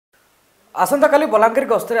आसंताकाली बलांगीर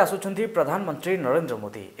गस्तर आसुछंती प्रधानमंत्री नरेंद्र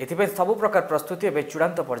मोदी एथिपे सबु प्रकार प्रस्तुति एवं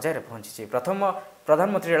चूड़ांत पर्यायर पहुंची। प्रथम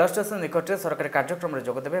प्रधानमंत्री रेल स्टेशन निकटରେ सरकारी कार्यक्रम में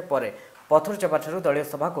जोगदेवे पर पथर चपाठार दलीय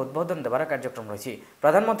सभा को उद्बोधन देवार कार्यक्रम रही।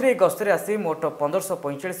 प्रधानमंत्री एक गस्तर आसी मोट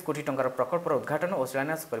 1545 कोटी टंकार प्रकल्पर उद्घाटन और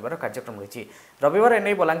शिलान्यास कर कार्यक्रम रही। रविवार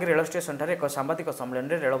एने बलांगीर रेल स्टेशन एक सांबादिक सम्मेलन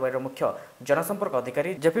में रेलवे मुख्य जनसंपर्क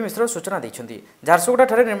अधिकारी जेपी मिश्र सूचना देते। झारसुगुड़ा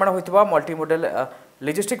निर्माण होता multi model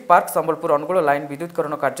logistic park Sambalpur Angul line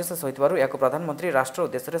विद्युतकरण कार्य शेष हो प्रधानमंत्री राष्ट्र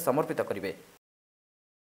उद्देश्य समर्पित करेंगे।